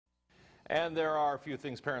And there are a few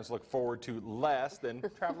things parents look forward to less than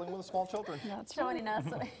traveling with small children. Joining us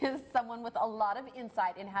is someone with a lot of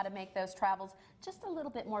insight in how to make those travels just a little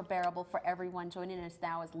bit more bearable for everyone. Joining us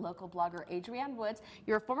now is local blogger Adrienne Woods.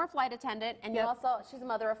 You're a former flight attendant, and you also, she's a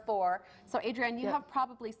mother of 4. So Adrienne, you have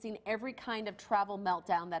probably seen every kind of travel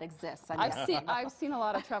meltdown that exists. I've seen a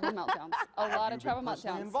lot of travel meltdowns. A lot of travel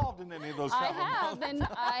meltdowns. Involved in any of those travel meltdowns?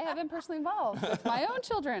 I have been personally involved with my own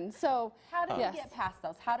children. So how do we get past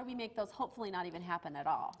those? How do we make those hopefully not even happen at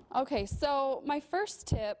all? Okay, so my first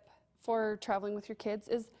tip for traveling with your kids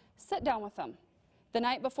is sit down with them the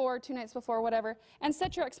night before, 2 nights before, whatever, and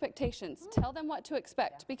set your expectations. Tell them what to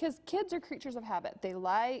expect, because kids are creatures of habit. They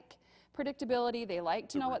like predictability. They like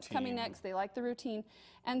to know what's coming next. They like the routine.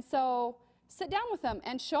 And so sit down with them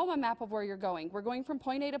and show them a map of where you're going. We're going from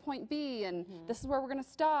point A to point B, and this is where we're going to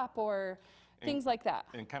stop, or things like that.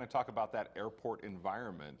 And kind of talk about that airport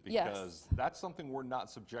environment, because that's something we're not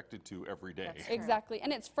subjected to every day. Exactly.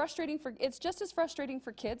 And it's frustrating it's just as frustrating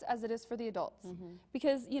for kids as it is for the adults.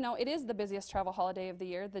 Because, you know, it is the busiest travel holiday of the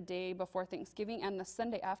year, the day before Thanksgiving, and the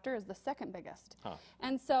Sunday after is the second biggest.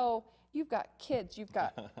 And so you've got kids, you've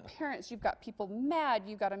got parents, you've got people mad,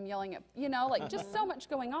 you've got them yelling at, you know, like just so much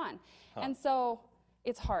going on. And so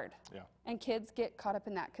it's hard. And kids get caught up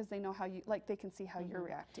in that because they know how you, like, they can see how you're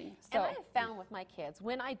reacting. So, and I have found with my kids,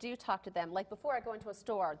 when I do talk to them, like before I go into a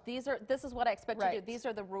store, this is what I expect to do. These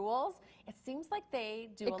are the rules. It seems like they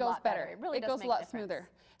do a lot better. It really does a lot smoother.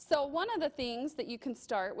 So one of the things that you can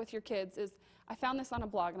start with your kids is, I found this on a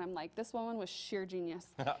blog and I'm like, this woman was sheer genius.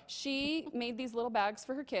 She made these little bags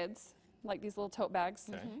for her kids, like these little tote bags.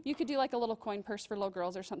 You could do like a little coin purse for little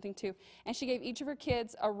girls or something too. And she gave each of her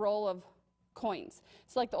kids a roll of coins.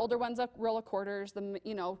 So like the older ones, a roll of quarters, the,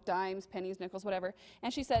 you know, dimes, pennies, nickels, whatever.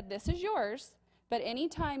 And she said, this is yours, but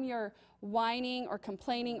anytime you're whining or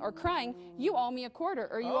complaining or crying, you owe me a quarter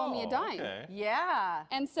or you owe me a dime.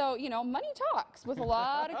 And so, you know, money talks with a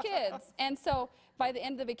lot of kids. And so by the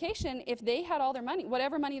end of the vacation, if they had all their money,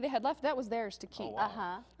 whatever money they had left, that was theirs to keep.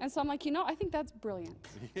 And so I'm like, you know, I think that's brilliant.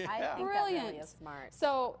 I think that really is smart.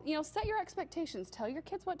 So, you know, set your expectations. Tell your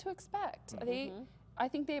kids what to expect. I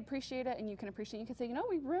think they appreciate it, and you can appreciate it. You can say, you know,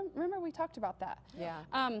 remember we talked about that.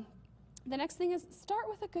 The next thing is start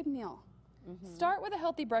with a good meal. Start with a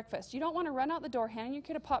healthy breakfast. You don't want to run out the door, handing your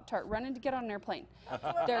kid a Pop-Tart, running to get on an airplane.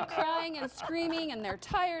 They're crying and screaming, and they're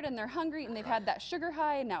tired, and they're hungry, and they've had that sugar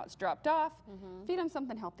high, and now it's dropped off. Feed them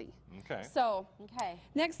something healthy. So,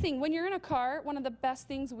 next thing, when you're in a car, one of the best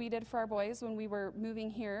things we did for our boys when we were moving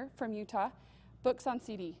here from Utah, books on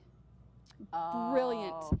CD.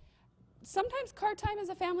 Brilliant. Sometimes car time is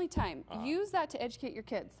a family time. Use that to educate your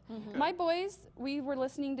kids. My boys, we were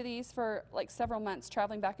listening to these for like several months,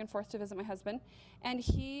 traveling back and forth to visit my husband. And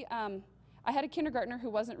I had a kindergartner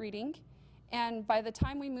who wasn't reading. And by the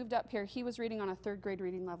time we moved up here, he was reading on a 3rd grade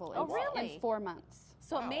reading level in 4 months.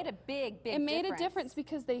 So it made a big difference. It made a difference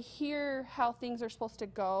because they hear how things are supposed to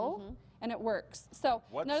go. And it works. So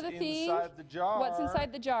another thing, inside the jar? What's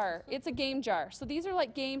inside the jar? It's a game jar. So these are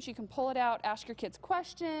like games. You can pull it out, ask your kids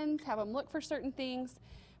questions, have them look for certain things.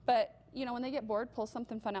 But, you know, when they get bored, pull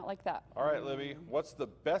something fun out like that. All right, Libby, what's the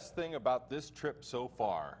best thing about this trip so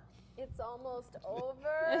far? It's almost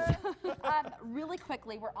over. Really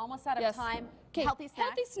quickly, we're almost out of time. Healthy snacks.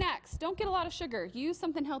 Healthy snacks. Don't get a lot of sugar. Use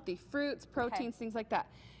something healthy. Fruits, proteins, things like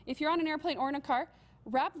that. If you're on an airplane or in a car,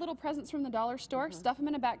 wrap little presents from the dollar store, stuff them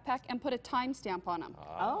in a backpack, and put a time stamp on them.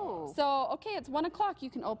 So, okay, it's 1 o'clock. You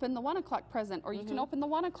can open the 1 o'clock present, or you can open the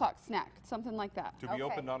 1 o'clock snack, something like that. To be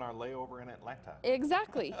opened on our layover in Atlanta.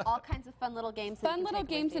 Exactly. All kinds of fun little games. Fun little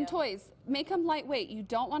games and toys. Make them lightweight. You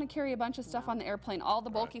don't want to carry a bunch of stuff on the airplane, all the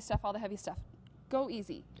bulky stuff, all the heavy stuff. Go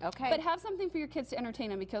easy. But have something for your kids to entertain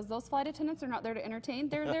them, because those flight attendants are not there to entertain.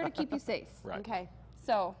 They're there to keep you safe.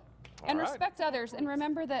 So, and respect others, and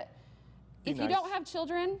remember that if you don't have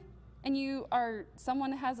children and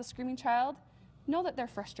someone has a screaming child, know that they're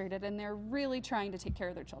frustrated and they're really trying to take care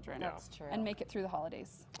of their children. That's true. And make it through the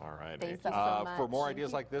holidays. All right. Thanks so much. For more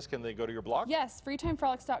ideas like this, can they go to your blog? Yes,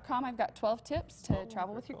 freetimefrolics.com. I've got 12 tips to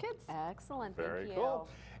travel with your kids. Excellent. Very cool.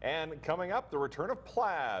 And coming up, the return of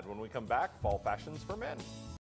plaid when we come back, fall fashions for men.